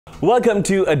Welcome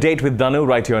to A Date with Danu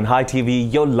right here on High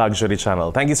TV, your luxury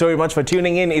channel. Thank you so very much for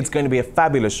tuning in. It's going to be a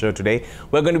fabulous show today.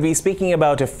 We're going to be speaking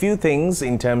about a few things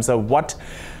in terms of what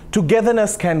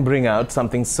togetherness can bring out,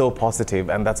 something so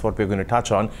positive, and that's what we're going to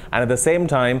touch on. And at the same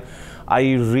time,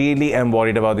 I really am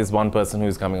worried about this one person who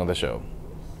is coming on the show.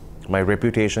 My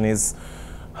reputation is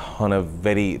on a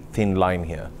very thin line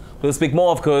here. We'll speak more,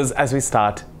 of course, as we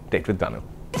start Date with Danu.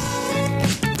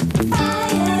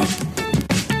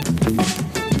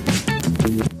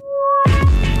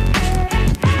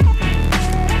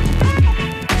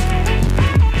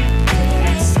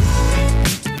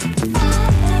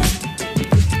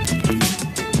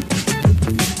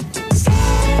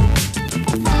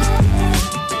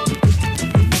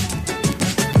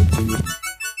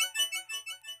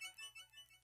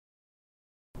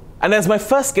 And as my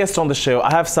first guest on the show,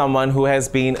 I have someone who has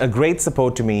been a great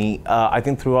support to me, I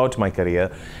think, throughout my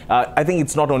career. I think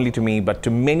it's not only to me, but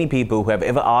to many people who have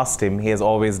ever asked him. He has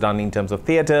always done in terms of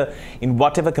theatre, in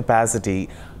whatever capacity.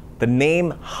 The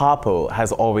name Harpo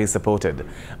has always supported.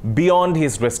 Beyond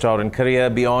his restaurant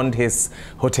career, beyond his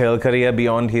hotel career,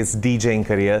 beyond his DJing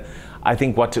career, I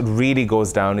think what really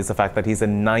goes down is the fact that he's a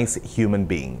nice human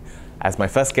being. As my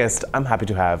first guest, I'm happy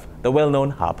to have the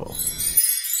well-known Harpo.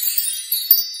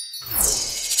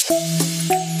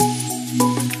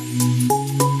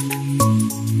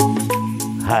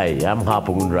 Hi, I'm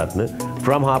Harpo Gooneratne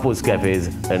from Harpo's Cafes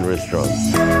and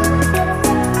Restaurants.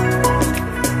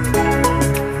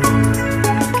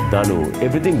 Danu,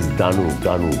 everything's Danu,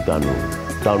 Danu, Danu.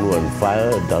 Danu on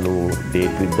fire, Danu,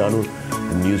 Date with Danu.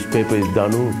 The newspaper is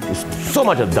Danu. There's so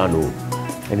much of Danu.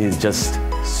 And he's just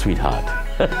sweetheart.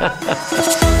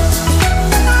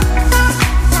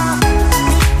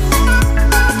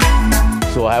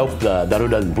 So I hope Danu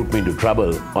doesn't put me into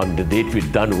trouble on the Date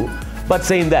with Danu. But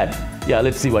saying that, yeah,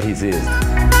 let's see what he says.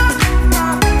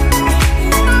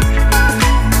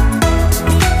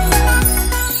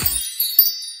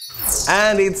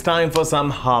 And it's time for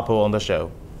some Harpo on the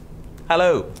show.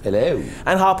 Hello. Hello.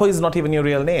 And Harpo is not even your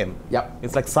real name. Yep.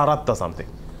 It's like Sarat or something.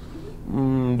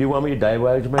 Do you want me to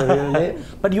divulge my real name?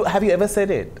 But have you ever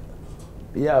said it?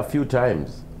 Yeah, a few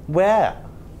times. Where?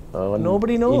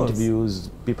 Nobody knows. Interviews,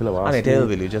 people have asked me. Tell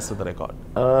Willie, just for the record.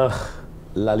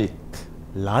 Lalit.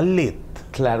 Lalit.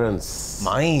 Clarence.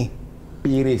 My.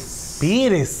 Piris.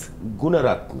 Piris.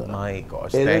 Gooneratne. My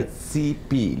gosh.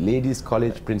 LCP, Ladies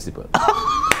College Principal.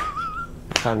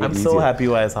 I'm so happy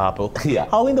you are as Harpo. Yeah.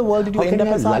 How in the world did you end up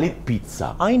as Lalit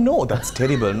pizza? I know, that's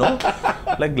terrible, no?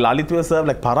 Like Lalit will serve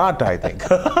like paratha, I think.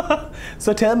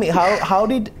 So tell me, how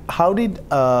did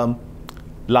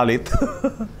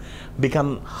Lalit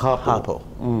become Harpo?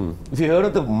 If you heard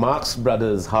of the Marx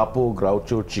Brothers, Harpo,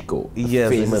 Groucho, Chico, the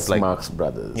famous Marx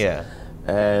Brothers. Yeah.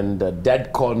 And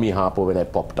Dad called me Harpo when I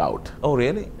popped out. Oh,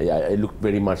 really? Yeah, I looked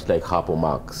very much like Harpo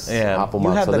Marx. Yeah. Harpo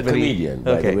Marx was a comedian,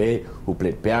 by the way, who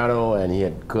played piano, and he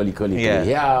had curly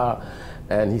hair.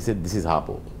 And he said, this is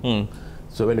Harpo.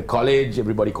 So when in college,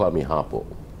 everybody called me Harpo.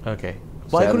 Okay.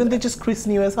 Why couldn't they just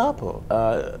christen you as Harpo?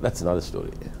 That's another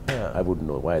story. Yeah. I wouldn't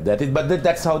know why that is, but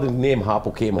that's how the name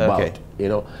Harpo came about, you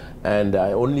know. And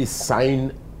I only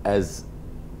sign as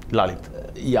Lalit.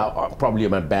 Yeah, probably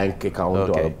on my bank account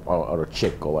or a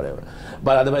check or whatever.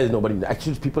 But otherwise, nobody.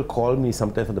 Actually, people call me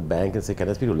sometimes from the bank and say, "Can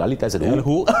I speak to Lalit?" I said,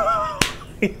 "Who?"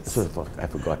 So I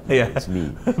forgot. Yeah, it's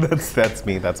me. that's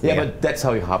me. That's me. Yeah, but that's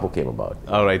how Harpo came about.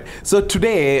 All right. So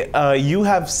today you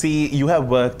have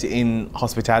worked in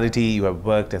hospitality. You have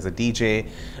worked as a DJ.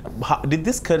 Did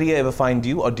this career ever find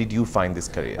you, or did you find this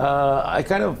career? I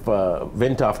kind of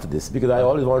went after this because I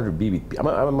always wanted to be with people.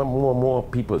 I'm a more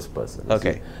people's person.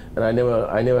 Okay. See? And I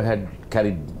never had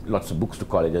carried lots of books to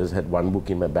college. I just had one book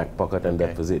in my back pocket, and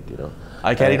that was it. You know.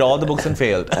 I carried all the books and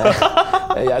failed.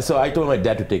 Yeah, so I told my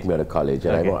dad to take me out of college,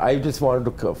 and I just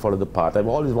wanted to follow the path. I've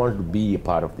always wanted to be a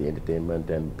part of the entertainment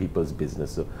and people's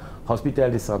business. So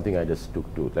hospitality is something I just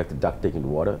took to, like the duck taking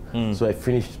water. So I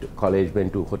finished college,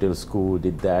 went to hotel school,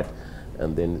 did that,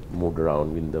 and then moved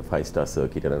around in the 5-star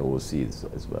circuit and overseas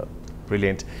as well.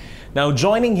 Brilliant. Now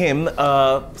joining him,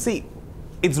 see,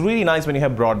 it's really nice when you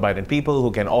have broad-minded people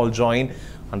who can all join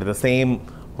under the same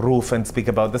roof and speak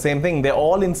about the same thing. They're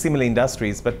all in similar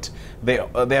industries, but they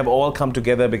have all come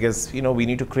together because, you know, we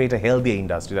need to create a healthier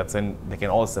industry. That's when they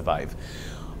can all survive.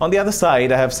 On the other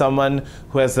side, I have someone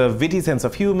who has a witty sense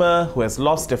of humor, who has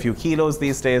lost a few kilos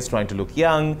these days, trying to look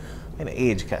young, and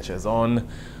age catches on.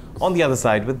 On the other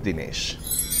side with Dinesh.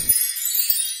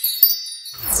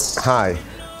 Hi,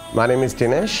 my name is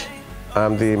Dinesh.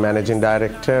 I'm the Managing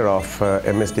Director of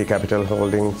MSD Capital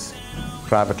Holdings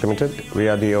Private Limited. We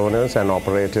are the owners and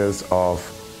operators of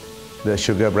the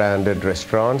Sugar branded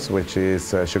restaurants, which is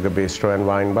Sugar Bistro and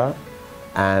Wine Bar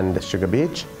and Sugar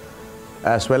Beach,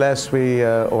 as well as we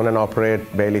own and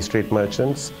operate Bailey Street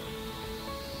Merchants,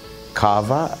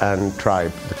 Kava and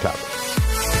Tribe, the club.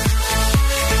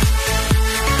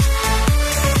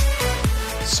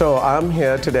 So I'm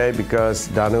here today because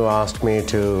Danu asked me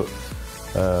to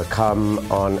come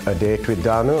on a date with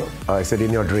Danu. I said,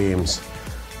 in your dreams.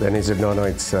 Then he said, no,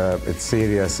 it's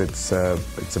serious, it's a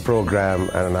program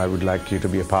and I would like you to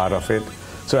be a part of it.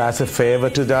 So as a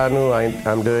favor to Danu,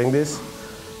 I'm doing this.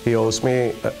 He owes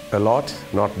me a lot,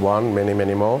 not one, many,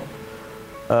 many more.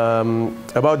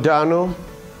 About Danu,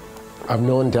 I've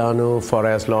known Danu for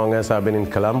as long as I've been in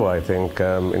Colombo, I think,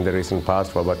 in the recent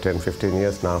past, for about 10, 15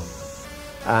 years now.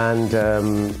 And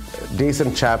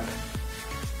decent chap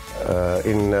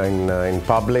in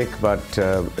public, but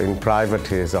in private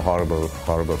he is a horrible,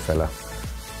 horrible fella.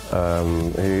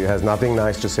 He has nothing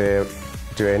nice to say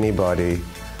to anybody.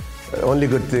 The only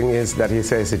good thing is that he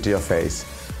says it to your face.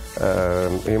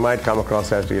 He might come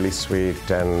across as really sweet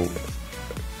and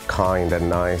kind and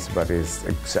nice, but he's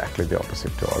exactly the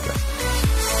opposite to all that.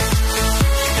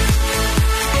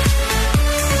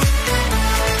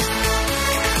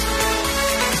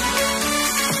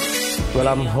 Well,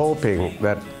 I'm hoping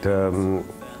that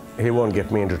he won't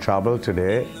get me into trouble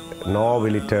today, nor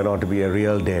will it turn out to be a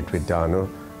real date with Danu,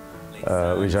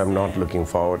 which I'm not looking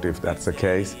forward to if that's the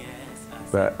case.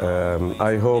 But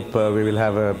I hope we will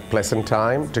have a pleasant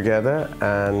time together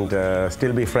and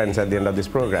still be friends at the end of this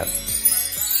program.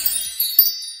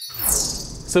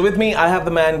 So with me, I have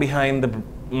the man behind the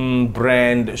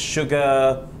brand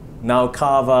Sugar, now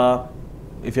Kava.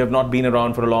 If you have not been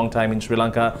around for a long time in Sri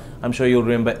Lanka, I'm sure you'll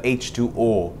remember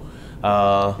H2O.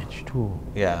 H2O.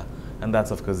 Yeah, and that's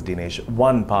of course Dinesh.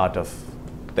 One part of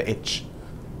the H.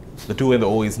 The 2 and the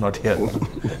O is not here.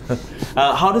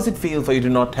 How does it feel for you to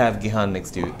not have Gihan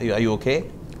next to you? Are you okay?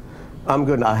 I'm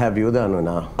good. I have you, Danu,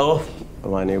 now. Oh,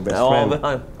 my new best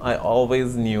friend. I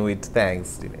always knew it.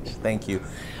 Thanks, Dinesh. Thank you.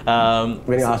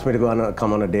 When you asked me to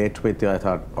come on a date with you, I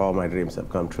thought, oh, my dreams have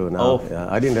come true now. Oh. Yeah,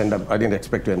 I didn't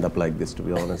expect to end up like this, to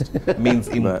be honest. But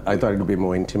I thought it would be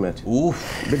more intimate.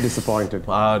 Oof. A bit disappointed.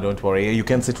 Don't worry. You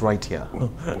can sit right here.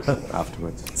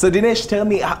 Afterwards. So, Dinesh, tell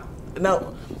me,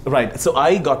 now, right, so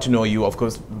I got to know you, of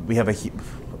course, we are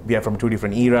from 2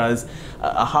 different eras.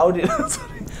 How did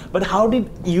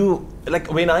you,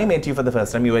 like when I met you for the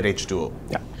first time, you were at H2O.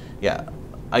 Yeah. Yeah.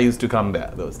 I used to come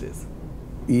there those days.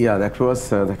 Yeah, that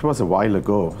was a while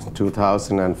ago,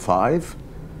 2005.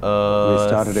 We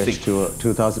started H2O,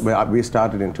 2000. Well, we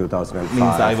started in 2005. Means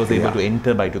I was able to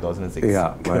enter by 2006.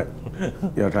 Yeah, but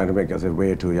you're trying to make us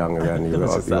way too young than you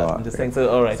are. I'm just saying, so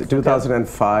all right. So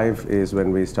 2005 is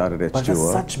when we started H2O. But it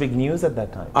was such big news at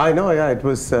that time. I know, yeah. It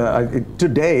was, to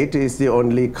date, is the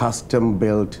only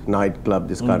custom-built nightclub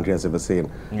this country has ever seen.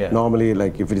 Yeah. Normally,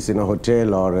 like if it is in a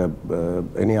hotel or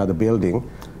any other building,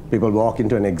 people walk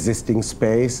into an existing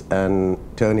space and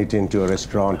turn it into a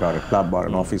restaurant or a club or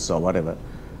an office or whatever.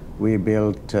 We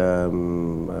built,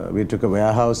 we took a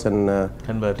warehouse and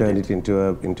turned it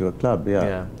into a club. Yeah,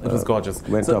 yeah, it was gorgeous.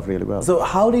 Went off really well. So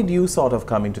how did you sort of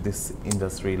come into this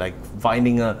industry, like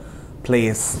finding a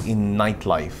place in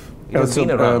nightlife? It has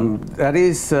been around. That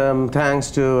is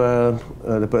thanks to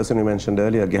the person you mentioned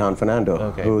earlier, Gihan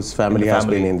Fernando, whose family has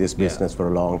been in this business for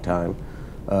a long time.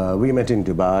 We met in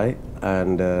Dubai,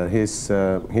 and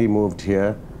he moved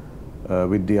here.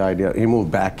 With the idea, he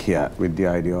moved back here with the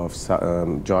idea of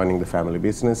joining the family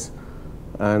business.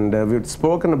 And we'd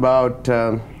spoken about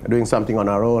doing something on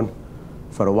our own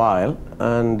for a while.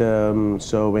 And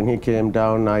so when he came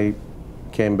down, I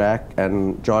came back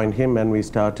and joined him, and we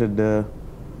started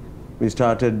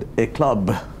a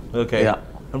club. Okay. Yeah.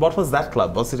 And what was that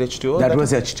club? Was it H2O? That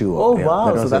was H2O. Oh, yeah.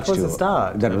 wow. So that H2O. was the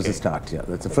start. That was the start, yeah.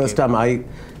 That's the first time I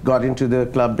got into the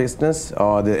club business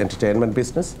or the entertainment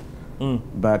business.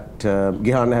 But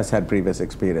Gihan has had previous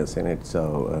experience in it,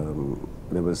 so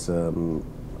there was,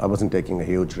 I wasn't taking a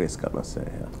huge risk, I must say.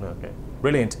 Yeah. Okay,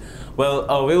 brilliant.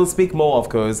 Well, we'll speak more, of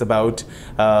course, about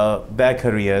their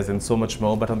careers and so much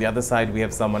more. But on the other side, we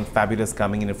have someone fabulous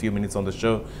coming in a few minutes on the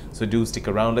show. So do stick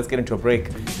around. Let's get into a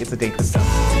break. It's a date with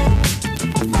Danu.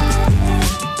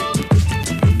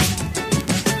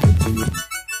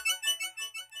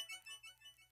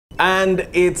 And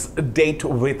it's a date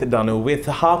with Danu, with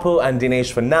Harpo and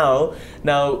Dinesh for now.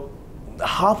 Now,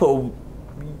 Harpo,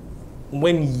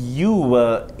 when you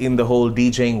were in the whole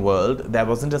DJing world, there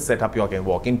wasn't a setup you all can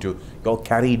walk into. You all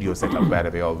carried your setup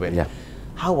wherever you all went. Yeah.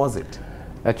 How was it?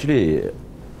 Actually,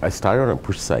 I started on a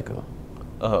push cycle.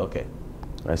 Oh, okay.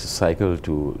 I used to cycle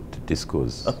to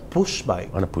discos. A push bike?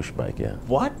 On a push bike, yeah.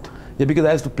 What? Yeah, because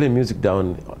I used to play music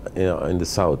down in the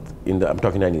south. I'm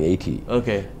talking 1980.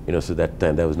 Okay. So that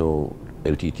time there was no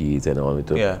LTTs and all.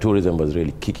 Tourism was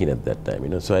really kicking at that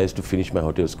time. So I used to finish my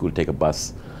hotel school, take a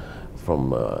bus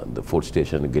from the Fort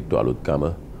Station and get to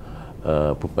Alutgama.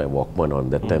 Put my Walkman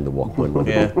on. That time the Walkman was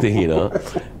a big thing,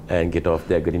 and get off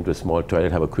there, get into a small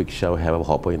toilet, have a quick shower, have a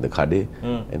hopper in the Kade,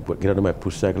 and get out of my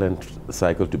push cycle and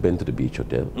cycle to Bend to the Beach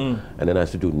Hotel. And then I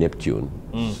used to do Neptune.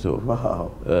 So,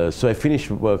 so I finished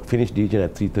DJing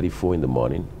at 3:34 in the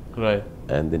morning. Right.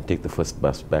 And then take the first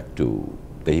bus back to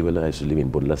Dehiwala. I used to live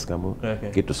in Bodlaskamo.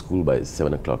 Okay. Get to school by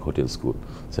 7 o'clock, hotel school.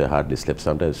 So I hardly slept.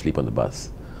 Sometimes I sleep on the bus.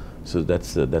 So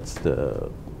that's the.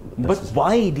 But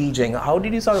why DJing? How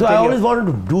did you sort of? So I always wanted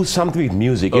to do something with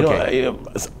music.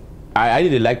 I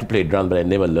really like to play drums, but I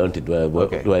never learned it. I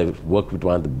worked with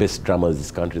one of the best drummers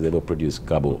this country has ever produced,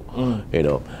 Gabo.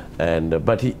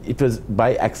 But it was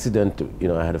by accident.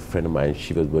 I had a friend of mine.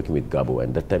 She was working with Gabo,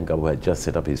 and that time Gabo had just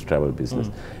set up his travel business,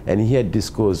 and he had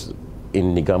discos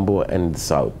in Nigambo and the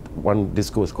south. One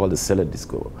disco was called the Cellar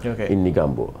Disco in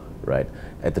Nigambo. Right,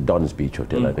 at the Don's Beach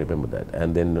Hotel, I remember that.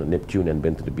 And then Neptune and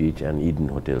Bent to the Beach and Eden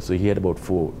Hotel. So he had about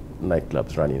 4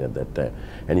 nightclubs running at that time.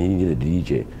 And he needed a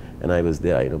DJ. And I was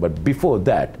there, But before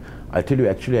that, I tell you,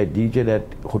 actually, I DJed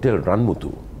at Hotel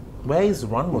Ranmutu. Where is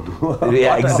Ranmutu?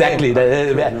 Yeah, exactly.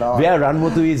 Where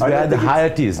Ranmutu is, where the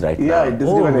Hyatt is right now. Yeah, it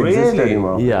doesn't even exist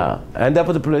anymore. Yeah, and that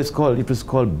was a place called, it was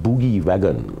called Boogie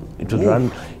Wagon. It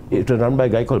was run by a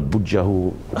guy called Budja,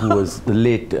 who was the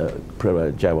late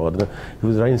Java. He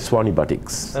was running Swanee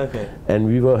Buttocks. Okay. And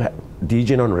we were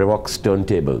DJing on Revox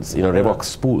turntables, Revox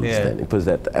spools then. It was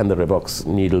that, and the Revox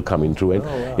needle coming through.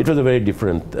 And it was a very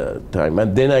different time.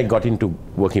 And then I got into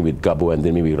working with Gabo, and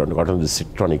then we got on the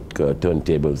Citronic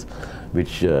turntables,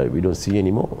 which we don't see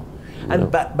anymore.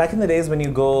 And back in the days when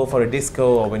you go for a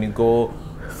disco or when you go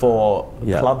for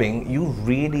clubbing, you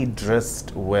really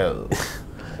dressed well.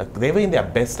 They were in their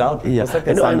best outfit. Yeah. Like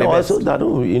and also,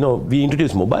 Danu, we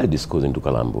introduced mobile discos into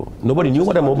Colombo. Nobody knew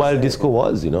what a mobile disco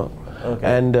was, Okay.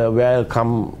 And where I'll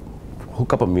come,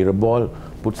 hook up a mirror ball,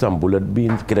 put some bullet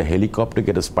beans, get a helicopter,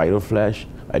 get a spiral flash.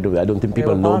 I don't think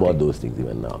people know about those things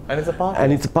even now. And it's a party.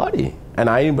 And it's a party. And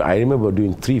I remember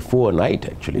doing 3-4 a night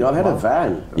actually. You all had a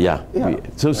van. Yeah.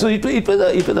 So it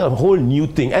was a whole new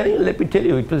thing. And let me tell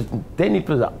you, it was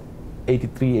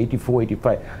 83, 84,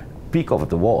 85, peak of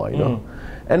the war,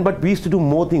 But we used to do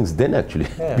more things then actually.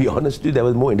 To be honest with you, there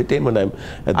was more entertainment at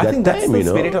that time, I think that's the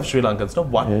spirit of Sri Lankans.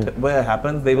 Where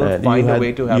happens, they will find a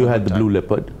way to have You a had good the time. Blue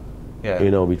Leopard,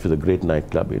 which was a great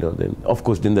nightclub, Then, of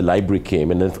course, then the library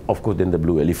came, and then, of course, then the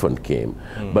Blue Elephant came.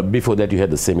 But before that, you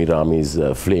had the Semirami's,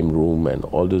 Flame Room, and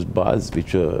all those bars,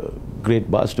 which were great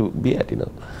bars to be at,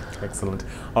 Excellent.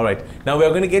 All right. Now, we're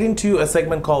going to get into a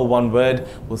segment called One Word.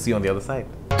 We'll see you on the other side.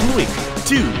 3,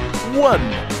 2, 1.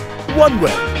 One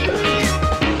word.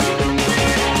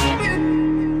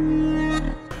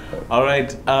 All right.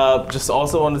 Just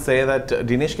also want to say that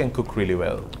Dinesh can cook really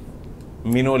well.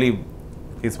 Minoli,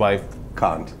 his wife,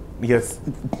 Can't. yes,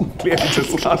 clearly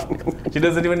just can't. She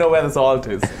doesn't even know where the salt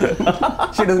is.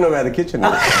 She doesn't know where the kitchen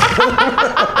is.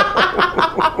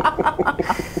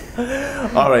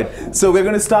 All right. So we're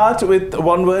going to start with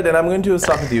one word, and I'm going to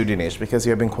start with you, Dinesh, because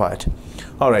you have been quiet.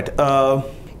 All right.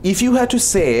 If you had to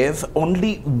save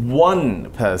only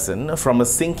one person from a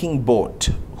sinking boat,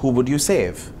 who would you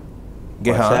save?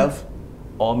 Gehan Myself?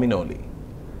 or Minoli?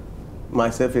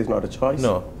 Myself is not a choice.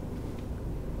 No.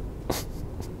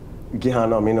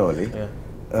 Gihan or Minoli. Yeah.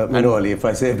 Minoli, if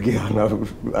I saved Gihan,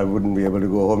 I wouldn't be able to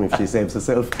go home if she saves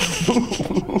herself.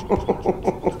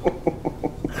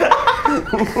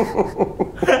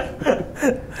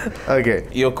 Okay.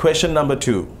 Your question number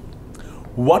 2.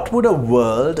 What would a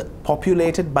world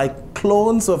populated by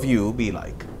clones of you be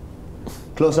like?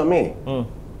 Close on me.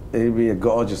 It'd be a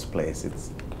gorgeous place.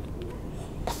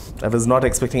 I was not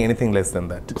expecting anything less than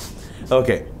that.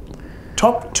 Okay.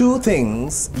 Top 2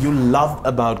 things you love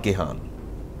about Gehan.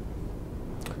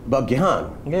 But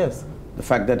Gihan, Yes. the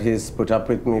fact that he's put up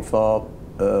with me for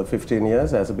 15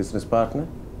 years as a business partner,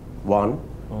 one.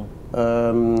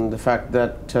 The fact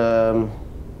that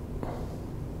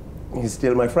he's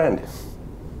still my friend.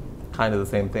 Kind of the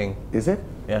same thing. Is it?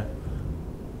 Yeah.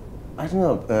 I don't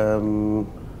know.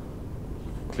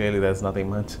 Clearly there's nothing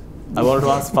much. I wanted to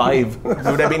ask 5. You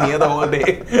would have been here the whole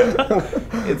day.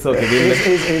 It's okay.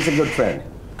 He's a good friend.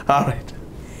 All right.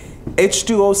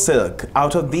 H2O Silk.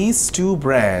 Out of these 2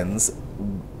 brands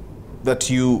that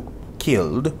you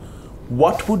killed,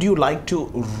 what would you like to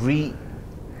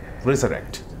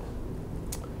resurrect?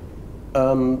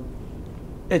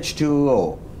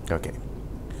 H2O. Okay.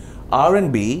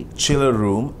 R&B, Chiller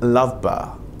Room, Love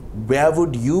Bar. where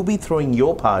would you be throwing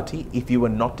your party if you were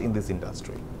not in this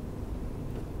industry?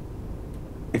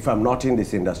 If I'm not in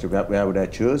this industry, where would I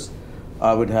choose?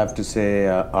 I would have to say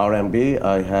R&B.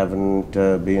 I haven't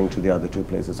been to the other two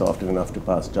places often enough to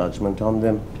pass judgment on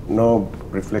them. No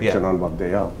reflection on what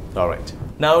they are. All right.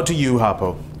 Now to you,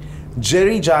 Harpo.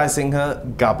 Jerry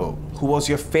Wijesinghe Gabo, who was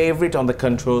your favorite on the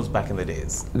controls back in the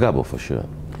days? Gabo for sure.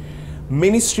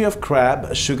 Ministry of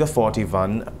Crab, Sugar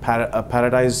 41,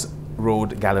 Paradise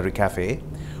Road Gallery Cafe.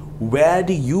 Where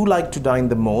do you like to dine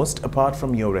the most apart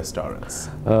from your restaurants?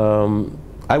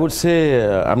 I would say,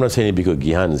 I'm not saying it because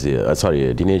Gihan's here,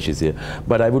 Dinesh is here,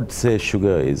 but I would say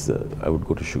Sugar is, I would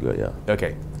go to Sugar, yeah.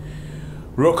 Okay.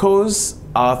 Rocco's,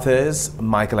 Arthur's,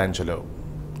 Michelangelo.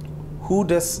 Who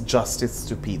does justice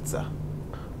to pizza?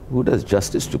 Who does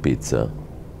justice to pizza?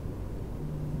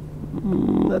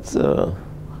 That's,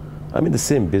 I'm in the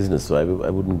same business, so I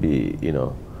wouldn't be, you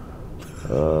know,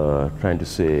 trying to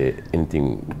say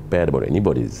anything bad about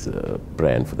anybody's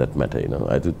brand for that matter, you know.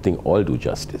 I do think all do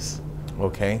justice.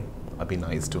 Okay, I'd be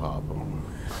nice to Harpo.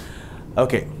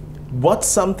 Okay, what's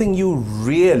something you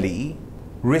really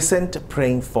resent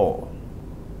praying for?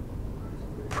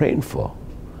 Praying for?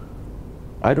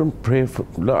 I don't pray for,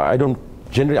 no, I don't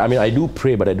generally, I mean, I do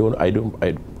pray, but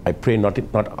I pray not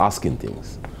asking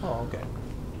things. Oh, okay.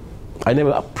 I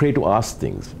never pray to ask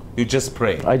things. You just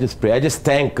pray? I just pray. I just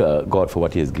thank God for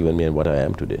what He has given me and what I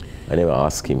am today. I never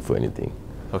ask Him for anything.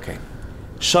 Okay.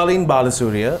 Shalin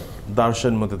Balasuriya,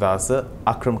 Darshan Mutadasa,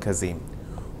 Akram Kazim.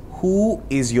 Who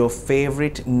is your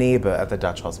favorite neighbor at the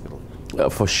Dutch hospital?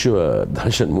 For sure,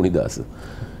 Darshan Munidasa.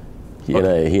 He and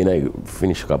I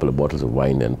finish a couple of bottles of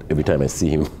wine, and every time I see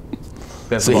him,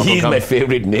 so he's my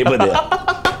favorite neighbor there.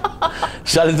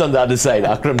 Shalin's on the other side.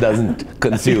 Akram doesn't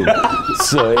consume,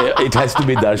 so it has to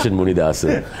be Darshan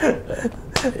Munidasa.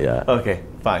 Yeah. Okay,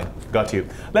 fine, got you.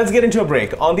 Let's get into a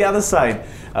break. On the other side,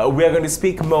 we are going to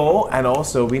speak more, and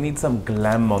also we need some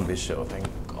glam on this show. Thank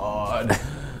God.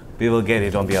 We will get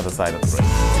it on the other side of the break.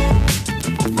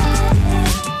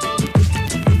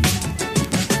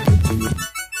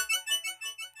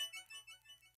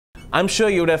 I'm sure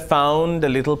you would have found a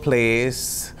little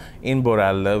place in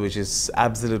Boralla, which is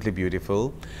absolutely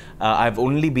beautiful. I've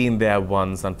only been there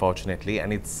once, unfortunately,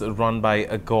 and it's run by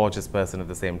a gorgeous person at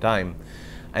the same time.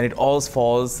 And it all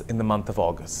falls in the month of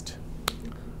August.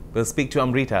 We'll speak to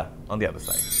Amrita on the other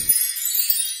side.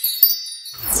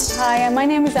 Hi, my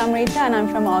name is Amrita and I'm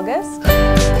from August.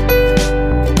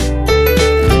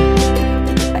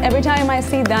 Every time I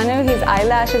see Danu, his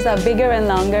eyelashes are bigger and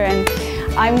longer, and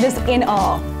I'm just in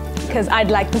awe, because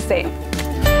I'd like to say.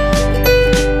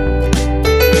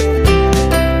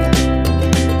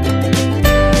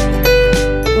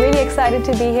 Really excited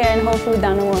to be here, and hopefully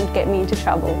Danu won't get me into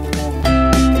trouble.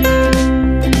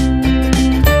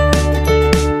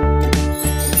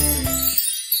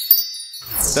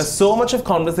 There's so much of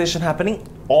conversation happening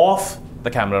off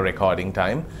the camera recording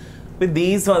time, with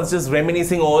these ones just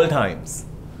reminiscing old times.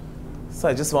 So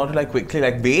I just want to quickly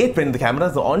wait, when the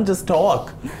camera's on, just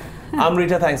talk.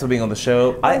 Amrita, thanks for being on the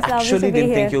show. I actually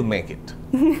didn't think you'll make it.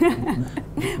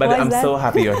 But I'm so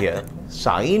happy you're here.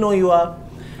 Shy, you are.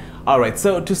 All right,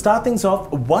 so to start things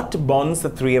off, what bonds the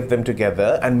three of them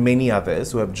together and many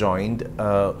others who have joined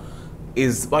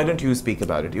why don't you speak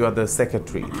about it? You are the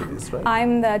secretary to this, right?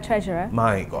 I'm the treasurer.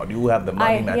 My God, you have the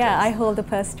money matters. Yeah, I hold the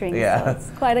purse strings. Yeah. So it's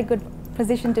quite a good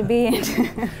position to be in.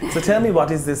 So tell me, what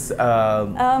is this?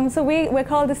 So we're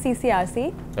called the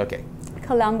CCRC. Okay.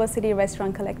 Colombo City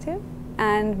Restaurant Collective,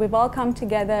 and we've all come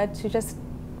together to just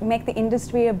make the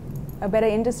industry a better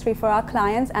industry for our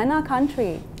clients and our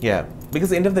country. Yeah, because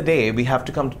at the end of the day, we have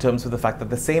to come to terms with the fact that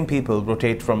the same people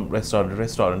rotate from restaurant to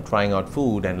restaurant, trying out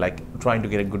food and trying to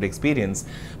get a good experience.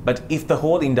 But if the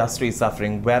whole industry is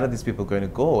suffering, where are these people going to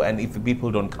go? And if the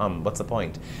people don't come, what's the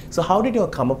point? So how did you all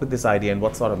come up with this idea, and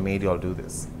what sort of made you all do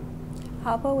this?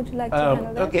 Harpo, would you like to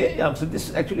handle that? Okay, so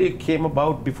this actually came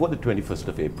about before the 21st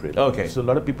of April. Okay. So a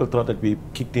lot of people thought that we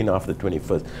kicked in after the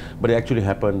 21st, but it actually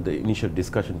happened, the initial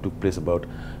discussion took place about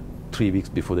 3 weeks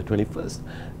before the 21st,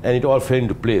 and it all fell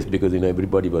into place because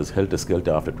everybody was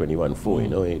helter-skelter after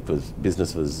 21/4. It was,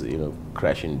 business was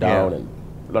crashing down, and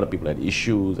a lot of people had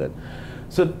issues, and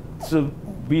so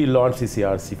we launched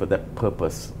CCRC for that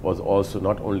purpose. Was also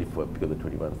not only because of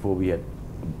 21/4, we had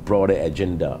a broader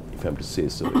agenda, if I'm to say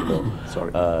so.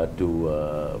 Sorry.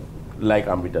 Like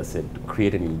Amrita said, to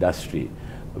create an industry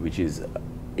which is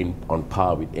on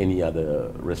par with any other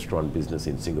restaurant business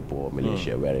in Singapore,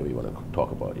 Malaysia, wherever you want to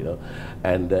talk about,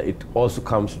 And it also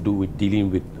comes to do with dealing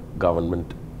with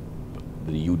government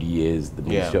the UDAs, the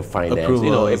Ministry of Finance,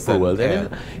 Approvals approvals. and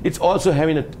It's also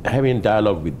having a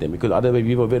dialogue with them, because otherwise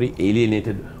we were very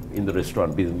alienated in the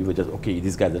restaurant business. We were just, okay,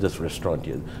 these guys are just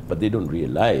restaurateurs, but they don't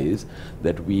realize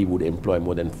that we would employ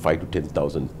more than 5,000 to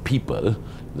 10,000 people in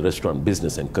the restaurant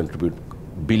business and contribute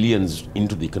billions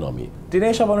into the economy.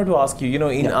 Dinesh, I wanted to ask you,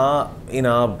 in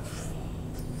our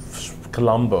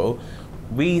Colombo,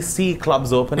 we see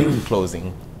clubs opening and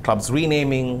closing, clubs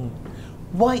renaming.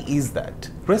 Why is that?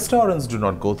 Restaurants do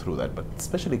not go through that, but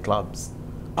especially clubs.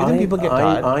 Do you think people get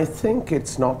tired? I think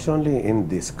it's not only in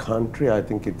this country. I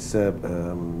think it's a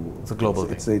global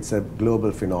thing. It's a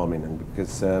global phenomenon,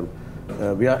 because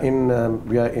we are in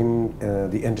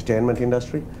the entertainment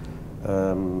industry.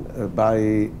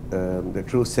 By the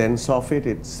true sense of it,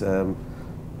 it's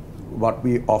what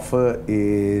we offer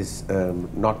is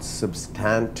not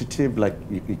substantive. Like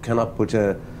you cannot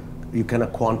quantify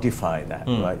that,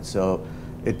 right? So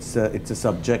it's a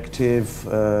subjective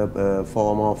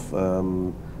form of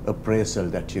appraisal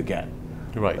that you get.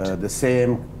 Right. The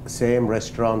same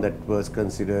restaurant that was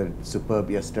considered superb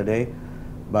yesterday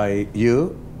by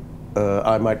you,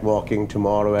 I might walk in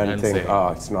tomorrow and think, say,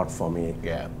 it's not for me.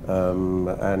 Yeah.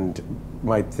 And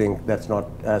might think that's not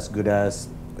as good as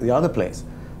the other place.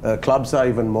 Clubs are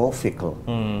even more fickle.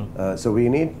 So we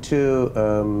need to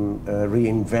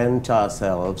reinvent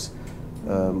ourselves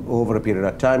over a period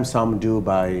of time. Some do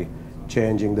by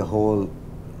changing the whole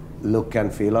look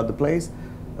and feel of the place.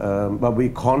 But we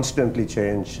constantly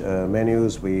change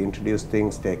menus, we introduce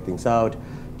things, take things out,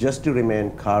 just to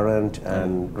remain current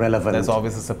and relevant. There's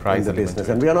always a surprise in the business.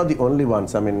 And we are not the only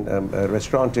ones. I mean, a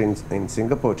restaurant in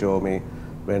Singapore told me,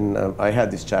 when I had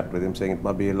this chat with him, saying it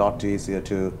might be a lot easier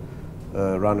to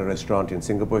run a restaurant in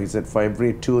Singapore. He said, for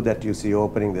every 2 that you see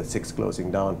opening, there's 6 closing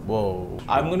down. Whoa.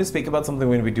 I'm going to speak about something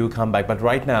when we do come back, but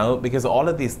right now, because all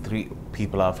of these 3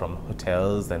 people are from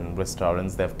hotels and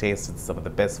restaurants, they've tasted some of the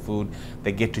best food,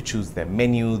 they get to choose their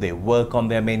menu, they work on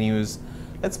their menus.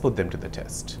 Let's put them to the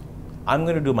test. I'm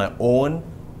going to do my own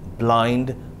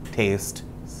blind taste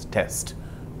test.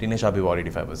 Dinesh, I'd be worried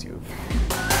if I was you.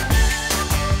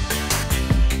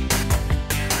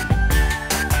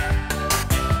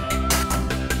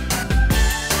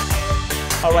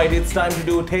 All right, it's time to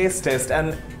do a taste test,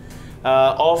 and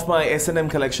of my S&M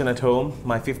collection at home,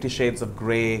 my 50 Shades of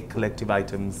Grey collective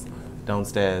items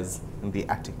downstairs in the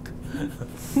attic.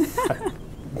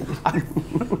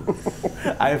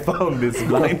 I found this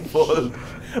blindfold,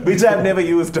 which I've never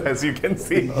used, as you can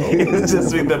see. It's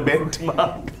just with the bent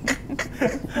mark.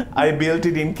 I built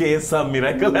it in case some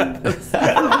miracle happens.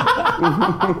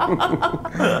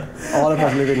 All of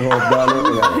us live in hope,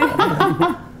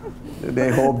 Danu.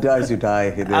 They hope dies, you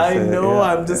die. I know,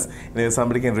 I'm just,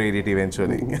 somebody can raid it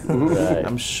eventually. Right.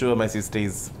 I'm sure my sister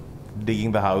is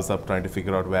digging the house up, trying to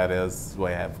figure out where else do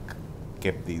I have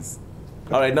kept these.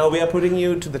 All right, now we are putting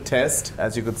you to the test.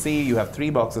 As you could see, you have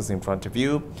 3 boxes in front of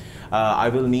you. I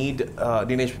will need,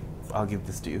 Dinesh, I'll give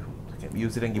this to you. Okay,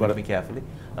 use it and give it to me carefully.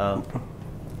 You want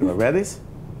to wear this?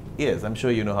 Yes, I'm sure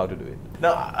you know how to do it.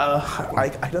 Now, I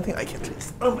don't think I can do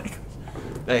this. Oh my God.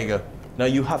 There you go. Now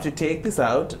you have to take this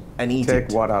out and eat it.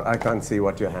 Take what out? I can't see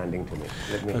what you're handing to me.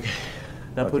 Let me. Okay.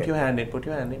 Now put your hand in. Put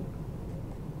your hand in.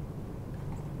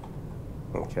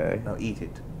 Okay. Now eat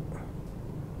it.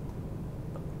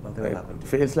 Nothing will happen. It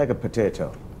feels like a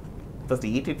potato. First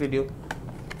eat it with you.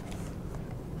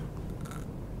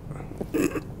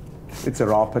 It's a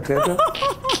raw potato.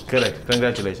 Correct.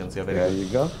 Congratulations. You're very There good. you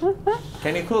go.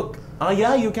 Can you cook? Oh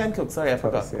yeah, you can cook. Sorry, I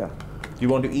forgot. Yeah. You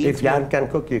want to eat? If Jan can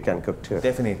cook, you can cook too.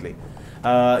 Definitely.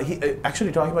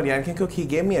 Actually, talking about Jan can cook, he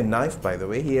gave me a knife, by the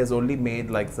way. He has only made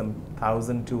like some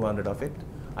 1,200 of it.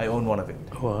 I own one of it.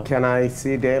 Wow. Can I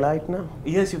see daylight now?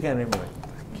 Yes, you can, remember.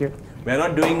 Thank you. We're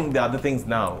not doing the other things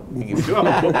now.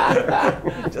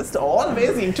 Just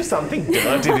always into something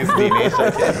dirty, this Dinesh.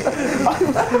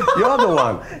 You're the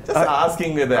one. Just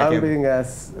asking whether I I'm can. being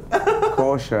as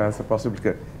kosher as I possibly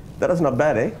could. That was not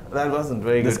bad, eh? That wasn't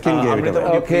very The good. skin gave it Amrita, away.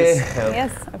 would you Okay. please help?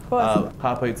 Yes, of course.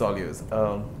 Harpo, it's all yours.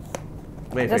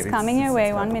 Wait, Just wait, coming your way,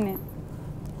 it's 1 minute.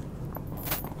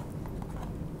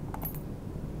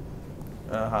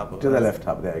 Harpo. To the left,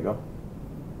 Harpo. There you go.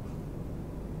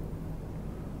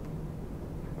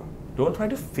 Don't try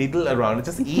to fiddle around.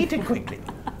 Just eat it quickly.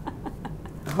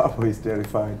 Harpo is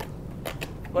terrified.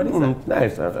 What is that?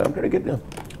 Nice, I'm pretty good now.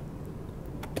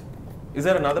 Is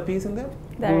there another piece in there?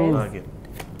 There is. Okay.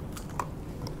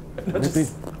 No,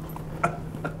 just,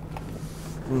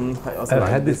 I've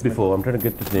had this before. I'm trying to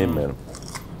get the name, man.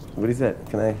 What is that?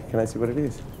 Can I see what it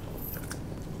is?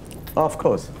 Oh, of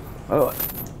course. Oh,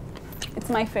 It's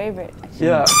my favorite, actually.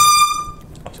 yeah.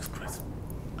 just press.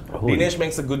 Holy. Dinesh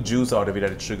makes a good juice out of it,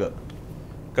 and it's sugar.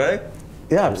 Correct?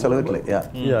 Yeah, absolutely. Yeah.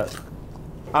 Yeah.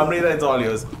 Amrita, it's all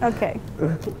yours. Okay.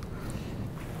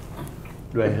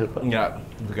 Do I help her? Yeah,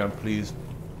 if you can please.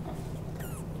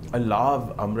 I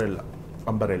love umbrella.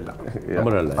 Umbrella. Yeah.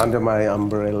 Umbrella. Under my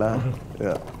umbrella.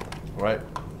 Yeah. Right?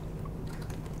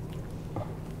 What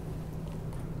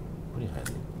are you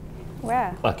handling?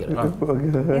 Where? Okay.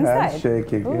 Inside.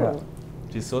 Handshaking. Yeah. Ooh.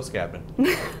 She's so scared.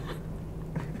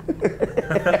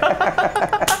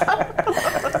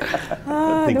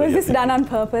 Was this done on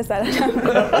purpose? I don't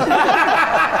know.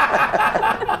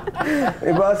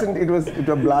 It wasn't. It was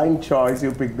a blind choice.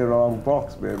 You picked the wrong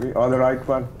box, baby, or the right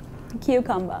one.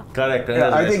 Cucumber. Correct.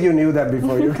 Yeah, I think you knew that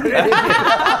before you. Had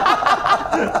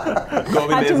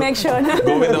to make sure.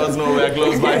 Govind was nowhere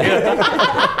close by here.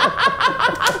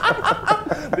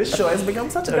 This show has become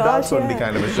such an adults-only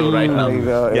kind of a show right now.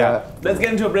 Yeah. Let's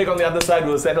get into a break. On the other side,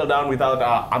 we'll settle down without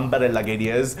our umbrella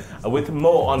ideas with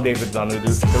more on Date with Danu.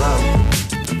 Do stick around.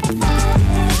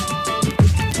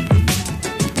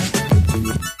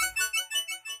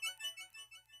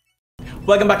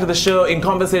 Welcome back to the show. In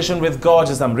conversation with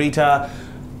gorgeous Amrita.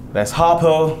 There's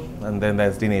Harpo, and then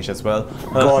there's Dinesh as well.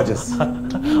 Gorgeous.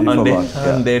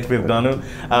 on Date with Danu.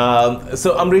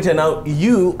 So Amrita, now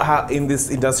you in this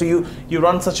industry, you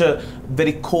run such a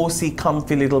very cozy,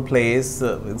 comfy little place.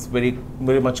 It's very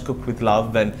much cooked with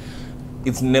love, and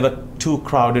it's never too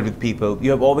crowded with people.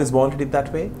 You have always wanted it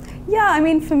that way? Yeah, I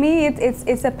mean, for me,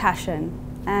 it's a passion,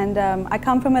 and I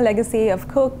come from a legacy of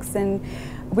cooks, and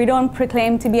we don't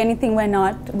proclaim to be anything we're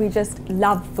not. We just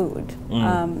love food.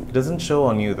 It doesn't show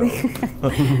on you though.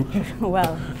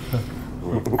 Well,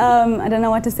 I don't know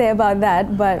what to say about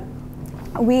that, but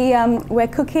we're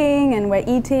cooking and we're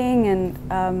eating, and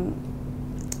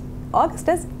August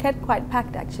does get quite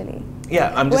packed actually.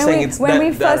 Yeah, I'm just saying when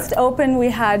we first opened, we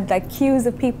had like queues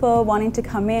of people wanting to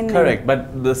come in. Correct,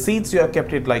 but the seats you have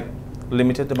kept it like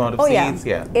limited amount of seats.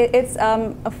 Yeah. It's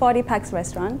a 40 pax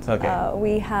restaurant. Okay.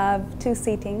 We have 2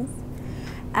 seatings,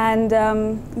 and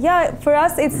yeah, for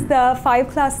us it's the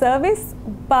 5-class service,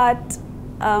 but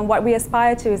what we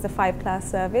aspire to is the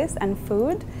 5-class service and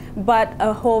food, but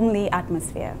a homely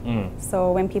atmosphere.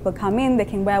 So when people come in, they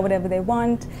can wear whatever they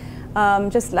want.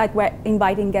 Just like we're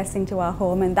inviting guests into our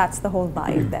home, and that's the whole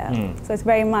vibe there. So it's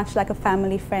very much like a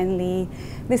family-friendly,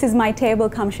 this is my table,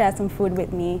 come share some food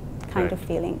with me kind of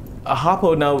feeling.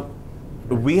 Harpo, now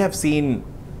we have seen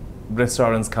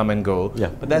restaurants come and go,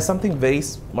 but there's something very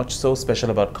much so special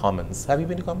about Commons. Have you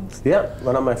been to Commons? Yeah,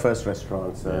 one of my first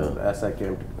restaurants as I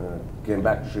came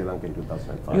back to Sri Lanka in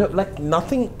 2005. You know, like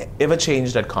nothing ever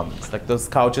changed at Commons. Like those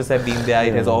couches have been there,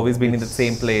 it has always been in the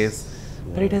same place.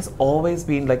 But it has always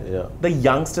been like the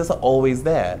youngsters are always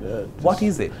there. What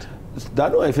is it?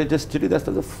 Danu, if I just tell you, that's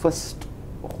the first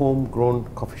homegrown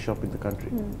coffee shop in the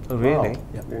country. Oh, really?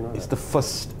 Yeah. It's the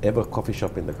first ever coffee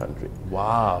shop in the country.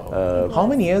 Wow. How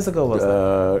many years ago was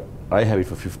that? I have it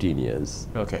for 15 years.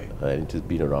 Okay. And it has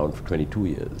been around for 22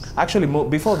 years. Actually,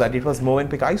 before that, it was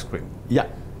Movenpick ice cream. Yeah.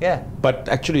 Yeah. But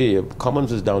actually,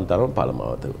 Commons is down Dharam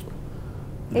Palamawathu.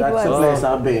 That's the place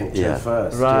I've been to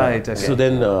first. Right. Okay. So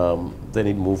then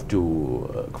it moved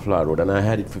to Flower Road, and I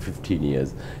had it for 15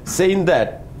 years. Saying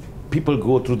that, people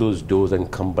go through those doors and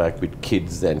come back with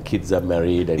kids, and kids are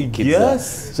married, and kids are,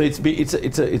 so it's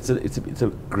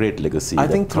a great legacy. I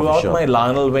think throughout my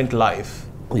Lionel Went live,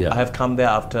 Yeah. I have come there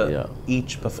after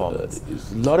each performance.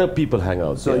 A lot of people hang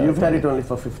out So there. you've had it only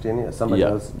for 15 years. Somebody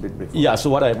else did before. Yeah. So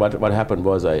what happened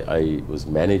was I was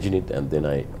managing it, and then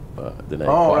I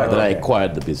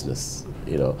acquired the business.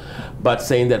 You know, but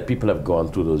saying that people have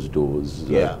gone through those doors.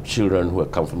 Children who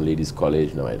have come from ladies'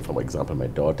 college. Now, for example, my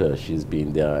daughter, she's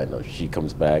been there, and she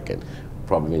comes back, and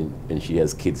probably when she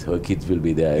has kids, her kids will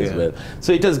be there as well.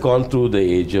 So it has gone through the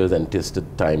ages and tested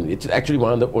time. It's actually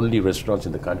one of the only restaurants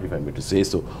in the country, if I may to say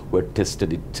so, where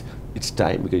tested its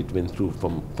time, because it went through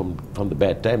from the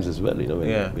bad times as well. You know,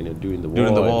 when during the war.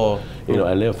 During the war. You know,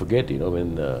 I'll never forget. You know,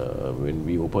 when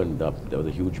we opened up, there was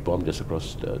a huge bomb just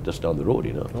down the road.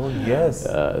 You know. Oh yes.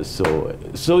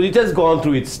 So it has gone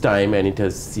through its time, and it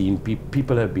has seen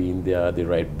people have been there. They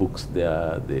write books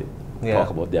there. They talk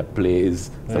about their plays.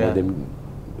 Some of them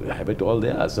have it all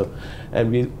there. So,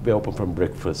 and we're open from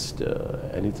breakfast,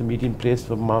 and it's a meeting place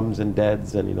for mums and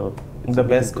dads, and you know. The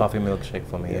best coffee milkshake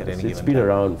for me at any given It's been time.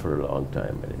 around for a long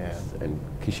time, and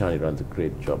Kishani runs a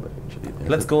great job actually.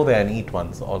 Let's go there and eat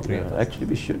once, all three of us. Actually,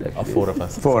 we should. Or 4 of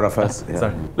us. 4 of us. Yeah.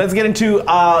 Sorry. Let's get into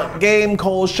our game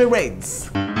called Charades.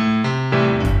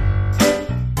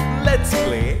 Let's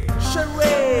play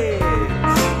Charades.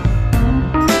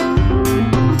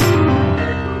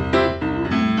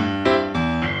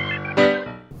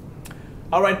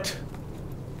 All right.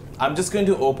 I'm just going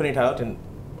to open it out, and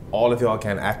all of y'all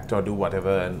can act or do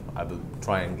whatever, and I will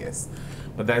try and guess.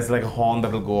 But there's like a horn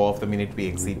that will go off the minute we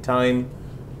exceed time.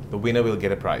 The winner will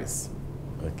get a prize.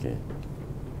 Okay.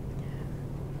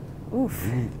 Oof.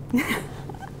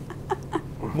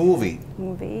 Movie.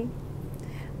 Movie.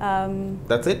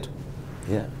 That's it?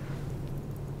 Yeah.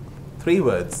 3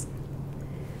 words.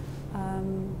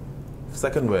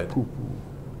 Second word.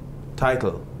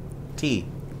 Title. Tea.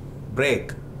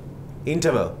 Break.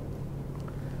 Interval.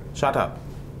 Shut up.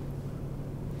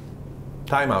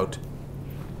 Time out.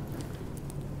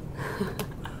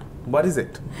 What is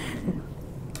it?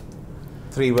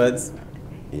 3 words.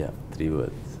 Yeah, 3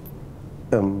 words.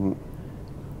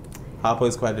 Harpo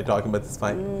is quietly talking, but it's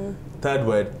fine. Third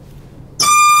word.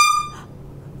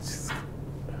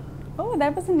 Oh,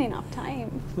 that wasn't enough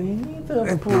time.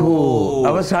 Poo.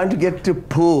 I was trying to get to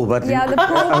poo, but Yeah, the pool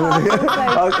part was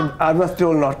like, I was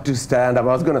told not to stand up. I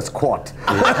was going to squat.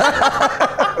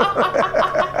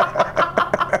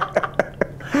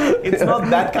 It's not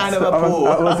that kind of a poo.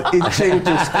 I was itching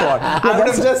to squat. I would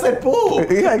have just said poo.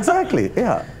 Yeah, exactly.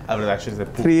 Yeah. I would have actually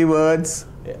said poo. 3 words.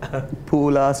 Yeah. Poo,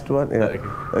 last one. Yeah.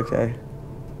 Okay.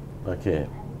 Okay.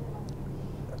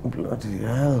 Bloody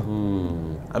hell.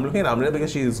 I'm looking at Amrita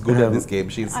because she's good at this game.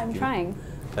 I'm trying.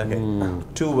 Okay.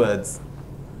 2 words.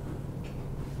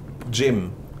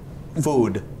 Gym.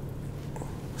 Food.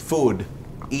 Food.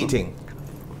 Eating.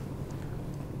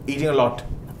 Eating a lot.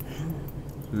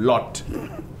 Lot.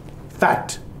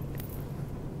 Fat.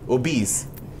 Obese.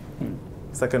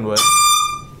 Second word.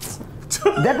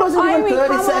 That wasn't I even mean, 30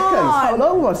 come seconds. How on.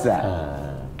 long was that?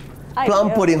 Plum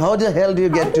know. pudding. How the hell do you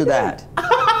get to that?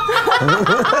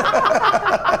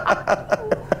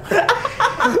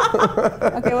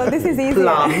 Okay, well, this is easy.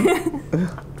 Plum.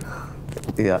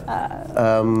 Yeah.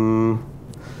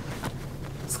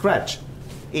 Scratch.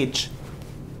 Itch.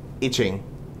 Itching.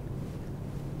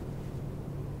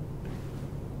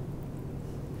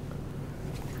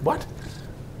 What?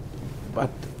 But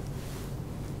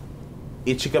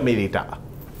Wijesinghe Amrita.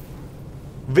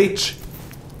 Which?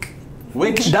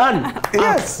 Done.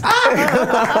 Yes.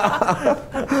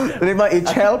 Did my itch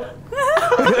help?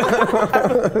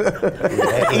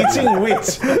 Eating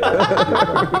which?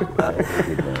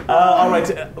 All right.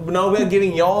 Now we're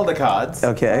giving you all the cards.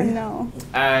 Okay. No.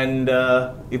 And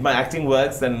if my acting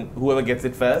works, then whoever gets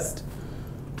it first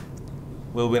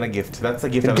will win a gift. That's the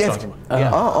gift I was Gift. talking about.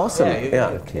 Yeah. Oh, awesome. Yeah, Yeah.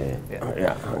 okay. Yeah.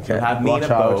 Yeah. Okay. You'll have me in Watch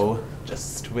a out. bow,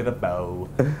 just with a bow.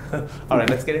 All right,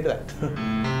 let's get into that.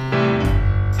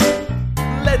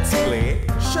 Let's play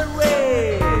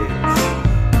charades.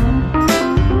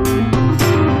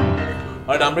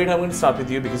 All right, Amrita, I'm going to start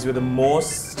with you because you're the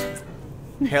most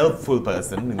helpful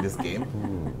person in this game.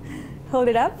 Hold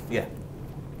it up. Yeah.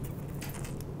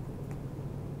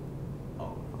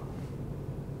 Oh.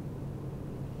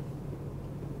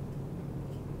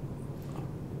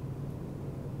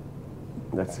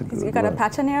 That's a good You got a one.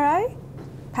 patch on your eye?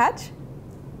 Patch?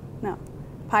 No.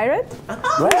 Pirate?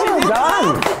 Well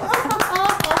done.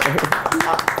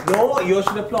 No, you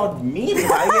should applaud me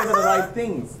because I gave her the right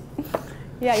things.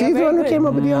 Yeah, She's you're the very one who good. came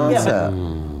up with the answer.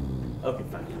 Okay,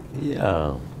 fine.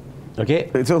 Yeah. Okay.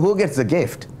 So who gets the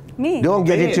gift? Me. Don't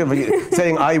get it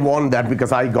saying I won that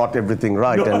because I got everything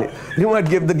right, and you might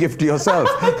give the gift to yourself.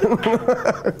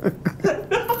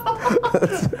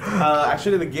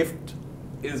 Actually, the gift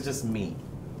is just me.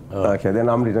 Okay, then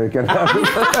Amrita, you can have it.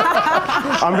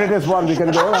 Amrita's won, we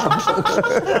can go. All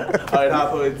right,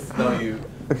 Harpo, it's now you.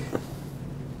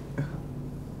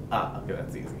 Okay,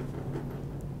 that's easy.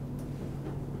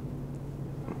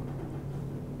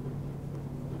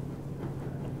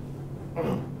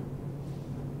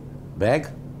 Bag?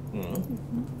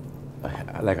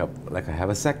 Like a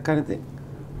haversack kind of thing?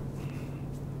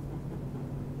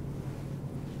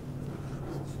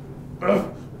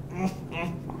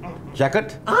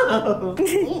 Jacket?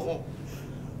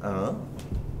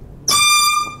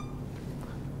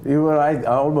 You were right,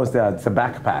 almost there. It's a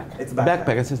backpack. It's a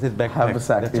Backpack. I said backpack.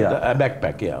 Haversack, That's yeah. A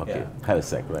backpack, yeah, okay. Yeah.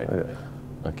 Haversack, right.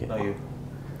 Okay. Now you.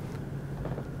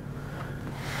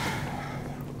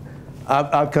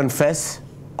 I'll confess,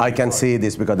 I can see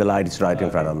this because the light is right in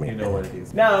front of You me. know what it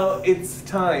is. Now it's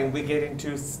time we get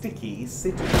into Sticky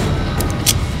City.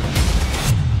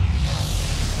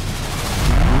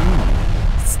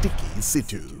 Sticky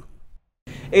Situ.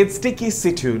 It's Sticky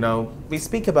Situ. Now, we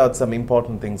speak about some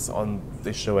important things on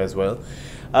this show as well.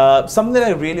 Something that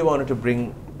I really wanted to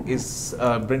bring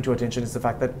to attention is the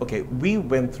fact that, okay, we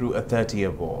went through a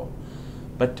 30-year war,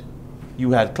 but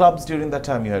you had clubs during that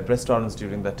time, you had restaurants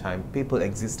during that time, people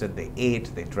existed, they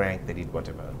ate, they drank, they did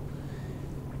whatever.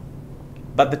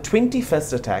 But the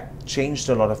 21st attack changed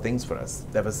a lot of things for us.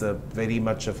 There was a very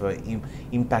much of an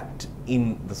impact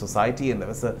in the society, and there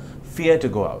was a fear to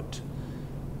go out.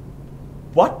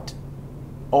 What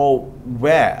or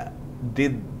where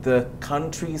did the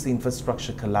country's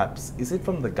infrastructure collapse? Is it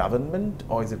from the government,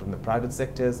 or is it from the private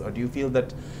sectors, or do you feel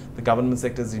that the government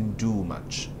sectors didn't do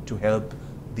much to help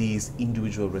these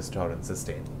individual restaurants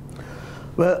sustain?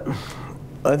 Well,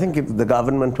 I think the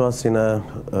government was in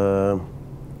a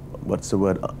what's the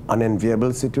word, unenviable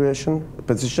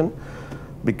position,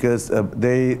 because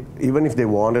they, even if they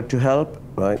wanted to help,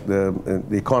 right, the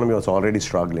economy was already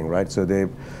struggling, right? So the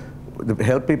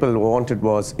help people wanted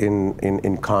was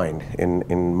in kind,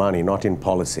 in money, not in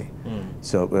policy.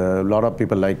 So a lot of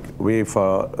people, like we,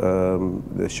 for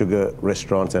the sugar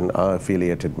restaurants and our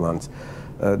affiliated ones,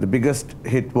 the biggest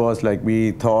hit was, like,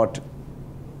 we thought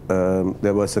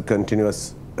there was a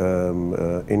continuous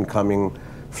incoming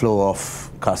flow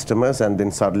of customers, and then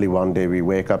suddenly one day we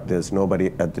wake up, there's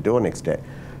nobody at the door next day.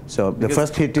 So the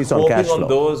first hit is on cash flow. On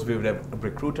those, we would have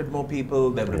recruited more people,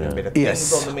 there would have been better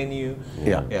things on the menu.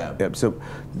 Yeah. So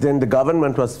then the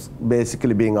government was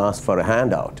basically being asked for a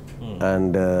handout.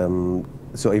 And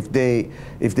so if they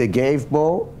gave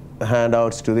more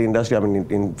handouts to the industry, I mean,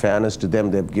 in fairness to them,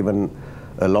 they've given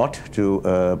a lot to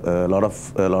a lot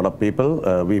of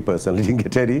people. We personally didn't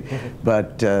get any,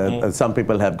 but some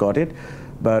people have got it.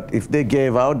 But if they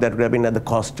gave out, that would have been at the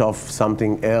cost of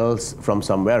something else from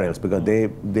somewhere else, because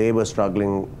they were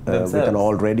struggling with an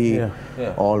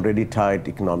already tight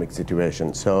economic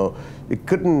situation. So we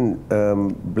couldn't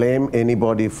blame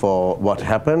anybody for what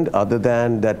happened, other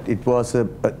than that it was a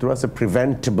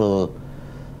preventable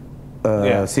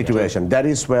situation. That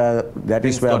is where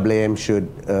blame should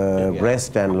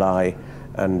rest and lie,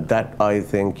 and that, I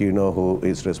think, you know who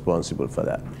is responsible for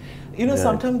that. You know,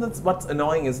 sometimes that's what's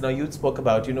annoying is, now you spoke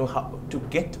about, you know, how to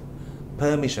get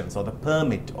permissions or the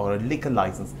permit or a liquor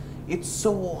license. It's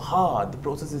so hard. The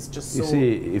process is just so... You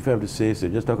see, if I have to say so,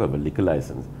 just talk about liquor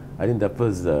license. I think that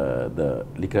was the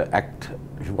Liquor Act,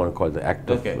 if you want to call it the Act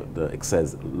of the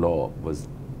Excise Law, was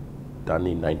done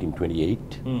in 1928.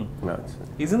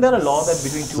 Isn't there a law that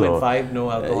between 2 and 5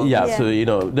 no alcohol? So you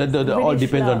know, all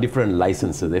depends on different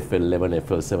licenses. FL11,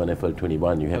 FL7,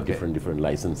 FL21, you have different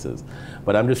licenses.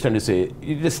 But I'm just trying to say,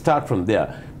 you just start from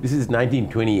there. This is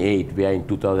 1928, we are in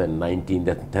 2019,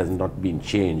 that has not been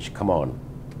changed. Come on.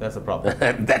 That's a problem.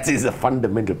 That is a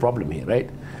fundamental problem here, right?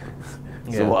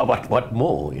 So what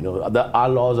more? You know, our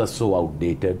laws are so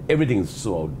outdated. Everything is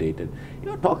so outdated. You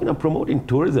know, talking of promoting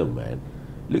tourism, man.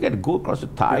 Go across to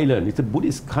Thailand. It's a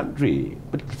Buddhist country,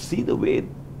 but see the way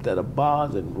that the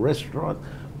bars and restaurants,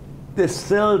 they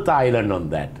sell Thailand on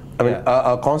that. I mean,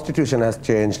 our constitution has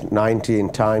changed 19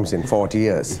 times in 40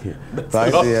 years.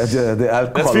 Right? The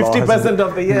alcohol That's 50%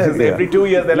 of the years. Every 2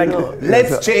 years, they're like,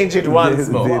 let's change it once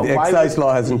more. The excise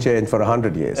law hasn't changed for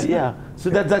 100 years. Yeah, so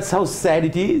that's how sad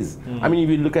it is. I mean, if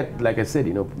you look at, like I said,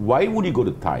 you know, why would you go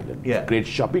to Thailand? Great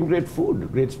shopping, great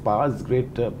food, great spas,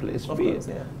 great place to be.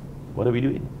 What are we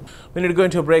doing? We need to go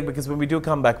into a break, because when we do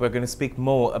come back, we're going to speak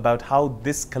more about how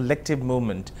this collective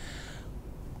movement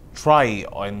try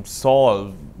and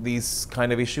solve these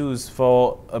kind of issues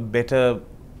for a better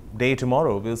day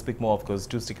tomorrow. We'll speak more, of course.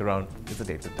 Do stick around. It's a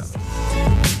date with Danu.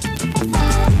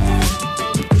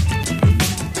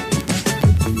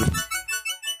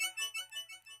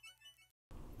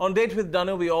 On Date with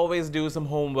Danu, we always do some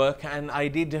homework, and I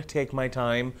did take my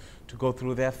time to go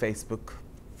through their Facebook,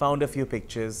 found a few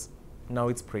pictures. Now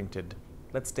it's printed.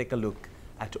 Let's take a look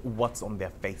at what's on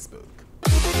their Facebook.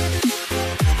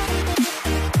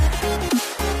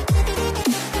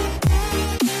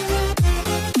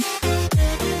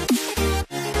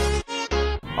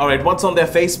 All right, what's on their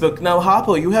Facebook? Now,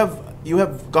 Harpo, you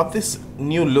have got this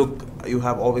new look. You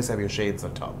always have your shades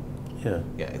on top. Yeah,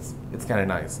 it's kind of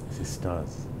nice. It's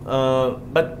stars.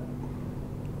 But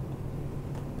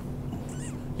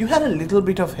you had a little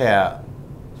bit of hair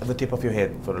at the tip of your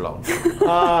head for a long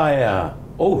time.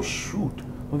 Oh, shoot.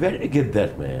 Where did you get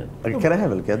that, man? Can I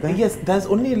have a look at that? Yes, there's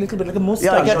only a little bit, like a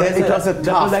mustache. It was a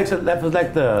tuft. That was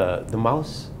like the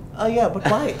mouse. Yeah, but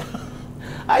why?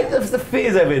 That's the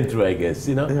phase I went through, I guess,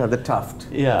 you know? Yeah, the tuft.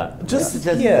 Yeah. Just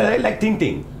like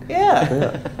Ting.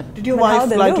 Yeah. Did your wife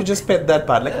like to just pet that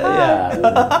part? Like,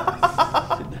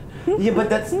 yeah, but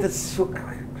that's so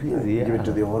crazy. Yeah. Give it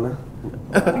to the owner.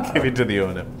 Give it to the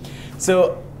owner.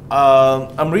 So,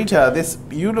 Amrita,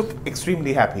 you look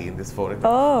extremely happy in this photo.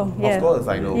 Oh, yeah. Of course,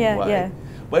 I know why. Yeah.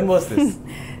 When was this?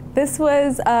 This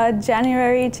was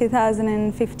January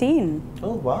 2015.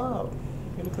 Oh, wow.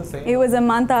 You look the same. It was a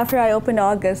month after I opened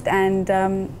August, and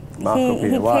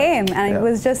he Wow. came, and Yeah. it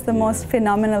was just the most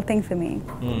phenomenal thing for me.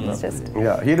 It's just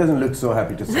Yeah, he doesn't look so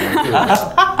happy to see you.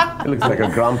 He looks like a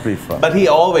grumpy fuck. But he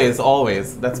always,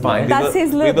 that's fine. That's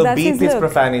his look, We will that's beep his his look.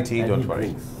 profanity, don't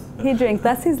worry. he drinks.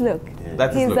 That's his look.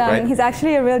 That's his He's look, right? he's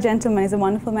actually a real gentleman. He's a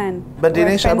wonderful man. But We're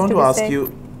Dinesh, I friends want to this ask day. you,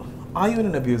 are you in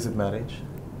an abusive marriage?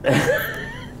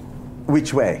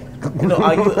 Which way? No,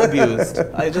 are you abused?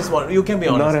 I just want, you can be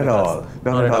honest Not at with all. us.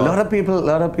 Not at all. A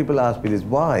lot of people ask me this.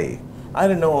 Why? I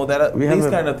don't know, there are We have these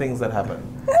a- kind of things that happen.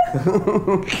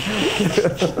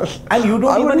 And you I don't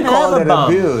even wouldn't call have a that bum.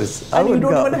 abuse. I And you wouldn't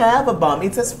don't call- even have a bum.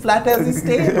 It's as flat as this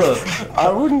table. I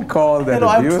wouldn't call that You know,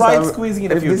 I've abuse. tried I would- squeezing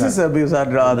it a If few this is abuse,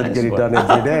 I'd rather Nice get it one. done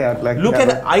every day. I'd like Look to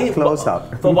at have it. a close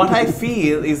up. For what I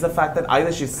feel is the fact that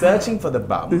either she's searching for the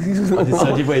bum. Or he's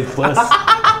searching for his purse.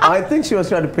 I think she was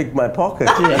trying to pick my pocket.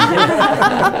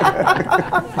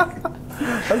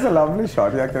 That's a lovely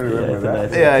shot. I can remember it's a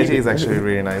that. nice- Yeah, it is actually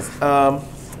really nice.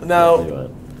 Now,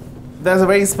 there's a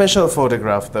very special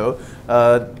photograph though.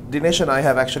 Dinesh and I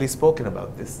have actually spoken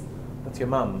about this. That's your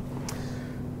mum.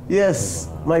 Yes,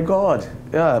 my God.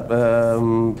 Yeah,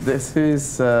 this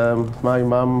is my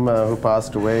mum who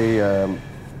passed away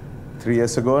 3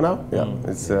 years ago now. Yeah,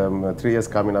 it's 3 years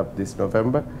coming up this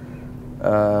November.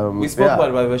 We spoke yeah. about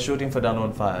it while we were shooting for Danu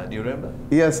on Fire. Do you remember?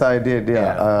 Yes, I did.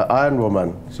 Yeah, Yeah. Iron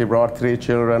Woman. She brought 3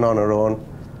 children on her own.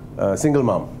 Single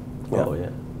mom. Yeah. Oh, yeah.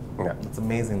 Yeah. It's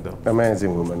amazing though.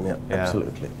 Amazing woman. Yeah, Yeah.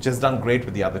 absolutely. Just done great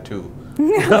with the other two.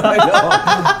 I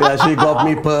know. Yeah, she got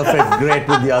me perfect. Great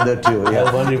with the other 2. I was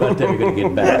Yeah. wondering what time we're going to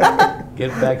get back.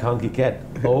 Get back, honky cat.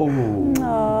 Oh.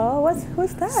 Oh,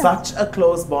 who's that? Such a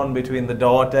close bond between the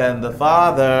daughter and the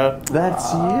father.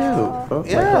 That's you. Oh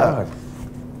Yeah. my God.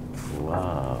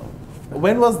 Wow.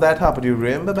 When was that happen? Do you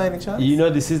remember by any chance? You know,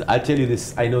 I'll tell you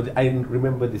this, I know, I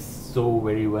remember this so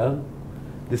very well.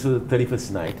 This was the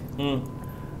 31st night.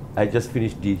 I just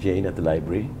finished DJing at the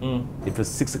library. It was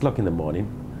 6 o'clock in the morning,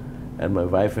 and my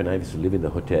wife and I used to live in the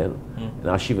hotel.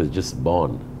 Now she was just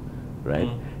born, right?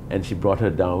 And she brought her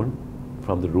down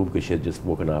from the room because she had just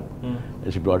woken up,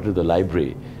 and she brought her to the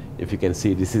library. If you can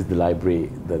see, this is the library,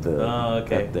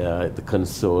 the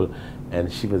console, and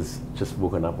she was just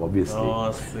woken up, obviously.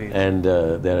 Oh, sweet. And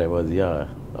there I was, yeah.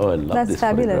 Oh, I love That's this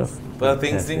fabulous. photograph. Well,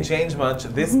 things didn't change much.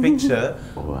 This picture,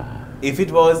 Wow. if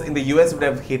it was in the US, it would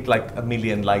have hit like 1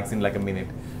 million likes in like a minute.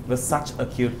 It was such a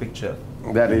cute picture.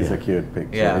 That is a cute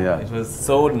picture. Yeah. It was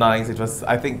so nice. It was,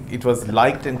 I think, it was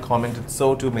liked and commented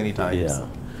so too many times. Yeah.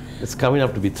 It's coming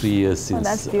up to be 3 years since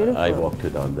that's beautiful. I walked her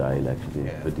down the aisle, actually,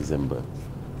 Yeah. for December.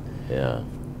 Yeah.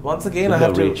 Once again, I Bit have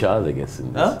of to. Ray Charles, I guess.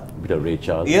 In this. Huh? Bit of Ray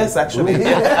Charles. Yes, actually.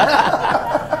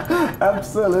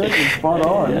 Absolutely, spot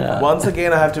on. Yeah. Once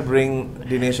again, I have to bring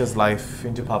Dinesh's life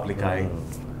into public eye.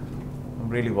 I'm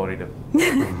really worried.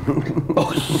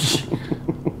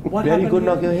 What Where you happened go here?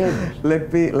 knock your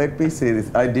head? Let me say this.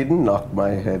 I didn't knock my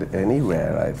head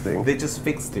anywhere. I think. They just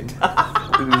fixed it.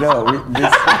 No,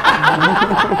 this.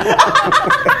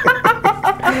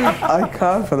 I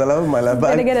can't for the love of my life.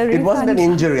 But Gonna get a it wasn't an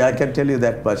refund. injury. I can tell you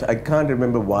that much. I can't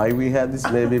remember why we had this.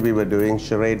 Maybe we were doing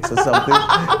charades or something.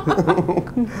 I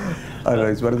don't know.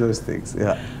 It's one of those things.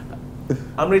 Yeah.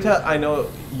 Amrita, I know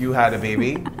you had a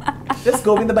baby. Just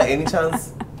Govinda, by any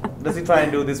chance, does he try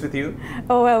and do this with you?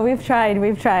 Oh well, we've tried,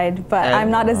 but And- I'm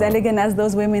not as elegant as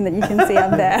those women that you can see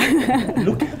up there.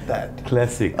 Look at that.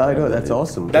 Classic. I know. That's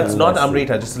awesome. That's not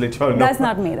Amrita, just to let you all know. That's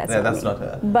not me. That's Yeah, not that's me. not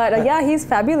her. But yeah, he's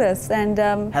fabulous, and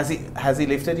Has he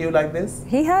lifted you like this?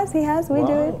 he has. We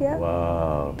do it. Yeah.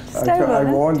 Wow. It's I terrible. I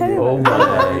huh? warned you. Terrible. Oh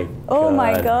my Oh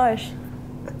my God. gosh.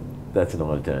 That's an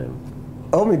all-time.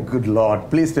 Oh my good Lord!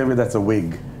 Please tell me that's a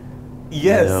wig.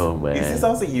 Yes. No, man. Is this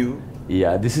also you?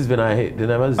 Yeah, this is when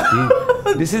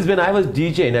this is when I was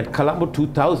DJing at Colombo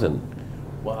 2000.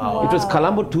 Wow. It was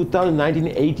Colombo 2000,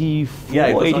 1984, Yeah,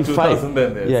 it was not 85. 2000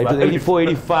 then, it's Yeah, it was like- 84,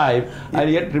 85. I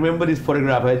yet remember this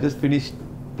photograph. I just finished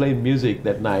playing music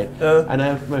that night, and I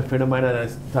have my friend of mine, and I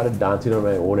started dancing on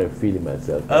my own and feeling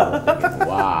myself. And I was thinking,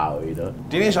 wow, you know.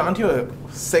 Dinesh, aren't you a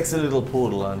sexy little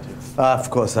poodle, aren't you? Of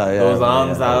course I am. Those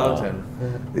arms yeah. out and...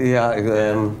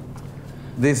 Yeah,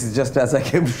 this is just as I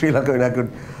came to Sri Lanka and I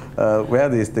could wear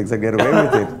these things and get away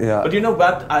with it. Yeah. But you know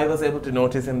what I was able to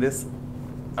notice in this?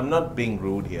 I'm not being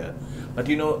rude here, but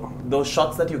you know those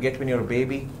shots that you get when you're a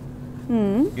baby?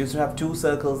 You used to have 2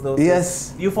 circles, those.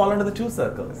 Yes. You fall into the 2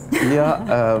 circles. Yeah,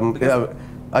 yeah.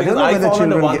 I Because don't know I whether fall into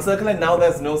children 1 get, circle and now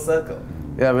there's no circle.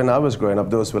 Yeah, when I was growing up,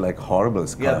 those were like horrible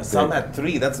scars. Yeah, some They- had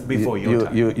 3, that's before your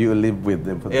time. you live with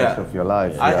them for the rest of your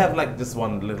life. I yeah. have like just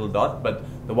 1 little dot, but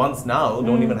the ones now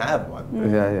don't even have one.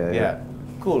 Yeah. Yeah.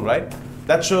 Cool, right?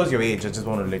 That shows your age. I just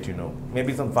want to let you know.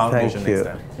 Maybe some foundation Thank you.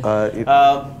 next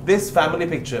time. This family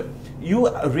picture, you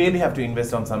really have to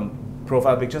invest on some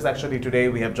profile pictures. Actually, today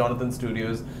we have Jonathan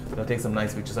Studios. They'll take some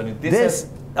nice pictures on you.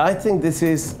 I think this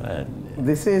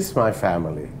is my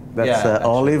family. That's Yeah,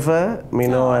 Oliver,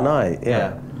 Mino, and I.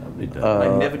 Yeah. I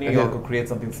never knew you all could create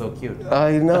something so cute.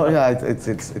 I know. Yeah,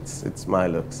 it's my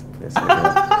looks. Basically.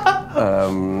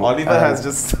 Oliver has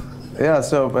just. Yeah,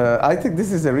 so I think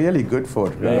this is a really good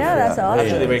photograph. Yeah, that's awesome.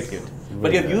 Actually, very cute.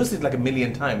 But you've used it like a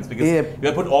million times because you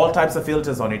have put all types of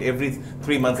filters on it every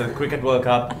 3 months. Like cricket World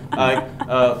Cup,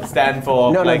 stand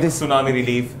for tsunami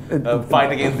relief,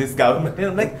 fight against this government. And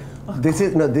I'm like,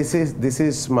 This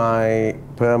is my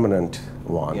permanent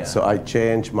one. Yeah. So I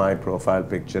change my profile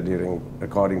picture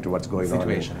according to what's going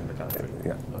situation in the country.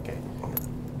 Yeah. Okay.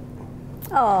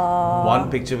 Aww.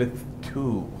 One picture with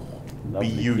two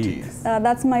beauties.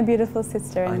 That's my beautiful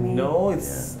sister and me. I know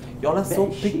y'all are so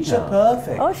picture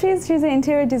perfect. Oh, she's an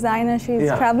interior designer. She's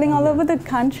traveling all over the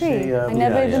country. I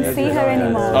never even see her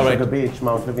anymore. All right. The beach,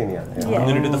 Mount Lavinia. Yeah. I'm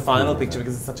going to do the final picture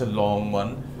because it's such a long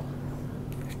one.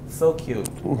 So cute.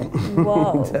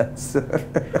 Whoa.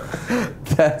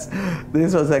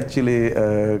 This was actually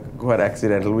quite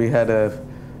accidental. We had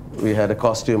a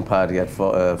costume party at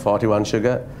 41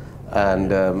 Sugar,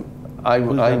 and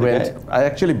I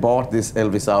actually bought this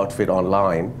Elvis outfit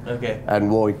online and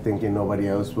wore it thinking nobody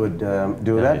else would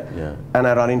do that. Yeah. And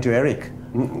I ran into Eric.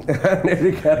 And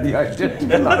Eric had the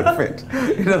identical outfit.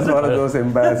 It was one of those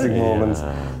embarrassing moments.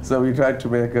 So we tried to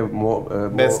make a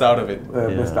best out of it.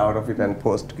 Best out of it and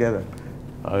post together.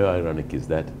 How ironic is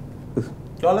that?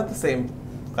 Y'all at the same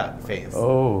face.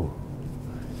 Oh.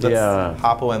 That's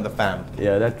Harpo and the fam.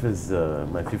 Yeah, that was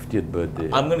my 50th birthday.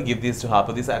 I'm going to give these to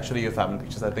Harpo. These are actually your family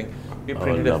pictures. I think we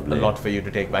printed a lot for you to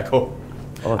take back home.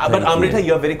 Oh, but Amrita,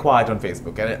 you're very quiet on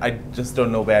Facebook, and I just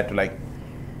don't know where to like.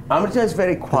 Amrita is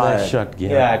very quiet. Actually.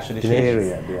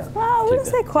 Well, I wouldn't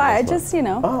say quiet, just,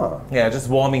 Yeah, just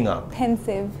warming up.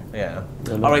 Pensive. Yeah.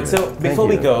 All right, so before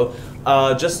we go,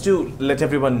 just to let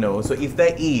everyone know, so if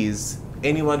there is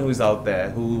anyone who is out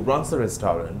there who runs a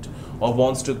restaurant or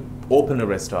wants to open a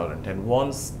restaurant and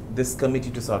wants this committee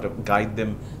to sort of guide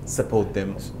them, support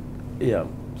them. Yeah.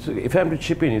 So if I'm to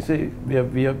chip in, you see,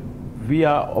 we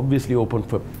are obviously open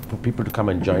for people to come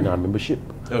and join our membership.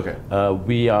 Okay.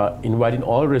 We are inviting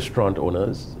all restaurant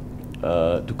owners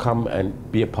to come and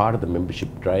be a part of the membership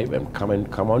drive and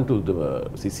come onto the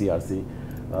CCRC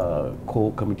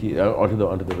core committee onto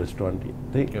the restaurant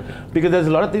thing, because there's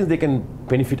a lot of things they can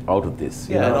benefit out of this.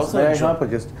 Yeah, and also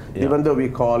even though we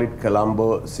call it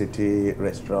Colombo City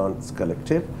Restaurants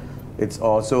Collective, it's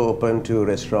also open to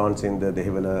restaurants in the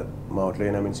Dehiwala Mount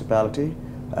Lena municipality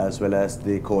as well as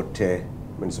the Kotte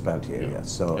municipality area.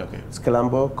 So it's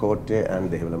Colombo, Kotte,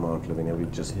 and Dehiwala Mount Lavinia. We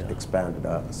just expanded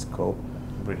our scope.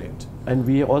 Brilliant. And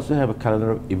we also have a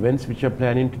calendar of events which are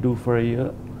planning to do for a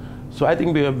year. So I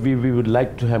think we would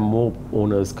like to have more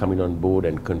owners coming on board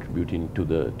and contributing to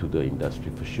the industry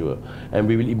for sure. And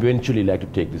we will eventually like to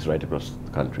take this right across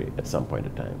the country at some point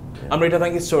in time. Yeah. Amrita,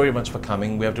 thank you so very much for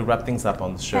coming. We have to wrap things up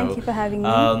on the show. Thank you for having me.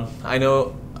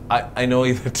 I know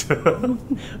that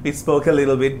we spoke a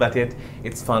little bit, but yet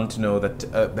it's fun to know that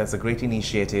there's a great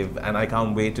initiative, and I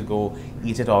can't wait to go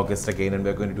eat at August again, and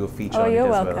we're going to do a feature on it as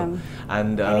welcome. well.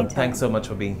 And thanks so much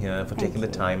for being here, for taking the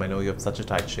time. I know you have such a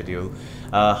tight schedule.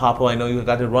 Harpo, I know you've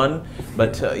got to run,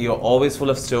 but you're always full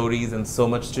of stories and so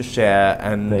much to share,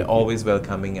 and always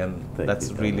welcoming, and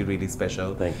that's really, really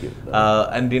special. Thank you.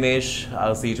 And Dinesh,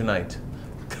 I'll see you tonight.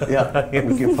 Yeah,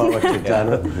 looking forward to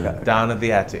Danu. Down at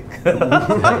the attic.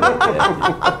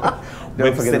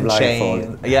 Don't forget the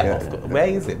blindfold. Yeah, of course. Where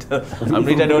is it?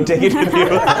 Amrita, don't take it with you.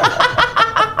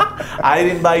 I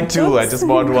didn't buy two, I just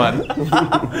bought one.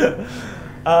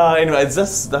 Anyway,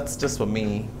 that's just for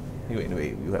me.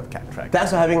 Anyway, you have cataract.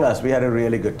 Thanks for having us. We had a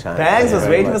really good time. Thanks, I was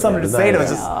waiting for somebody to say it.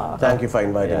 Thank you for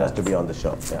inviting us to be on the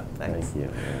show. Yeah, thanks. Thank you.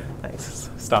 Thanks.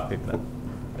 Stop it, man.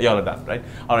 Y'all are done, right?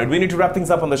 All right, we need to wrap things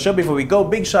up on the show. Before we go,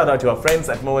 big shout out to our friends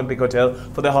at Movenpick Hotel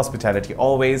for their hospitality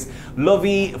always.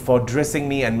 Lovey for dressing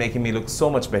me and making me look so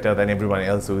much better than everyone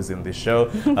else who is in this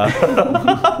show.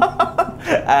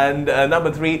 And number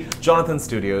 3, Jonathan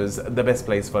Studios, the best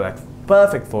place for that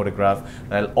perfect photograph.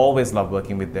 And I'll always love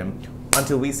working with them.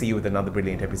 Until we see you with another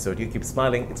brilliant episode, you keep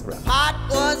smiling. It's a wrap. Heart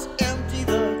was empty,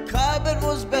 the cupboard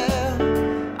was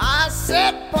bare. I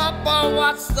said, Papa,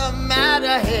 what's the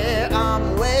matter here?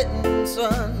 I'm waiting,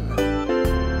 son.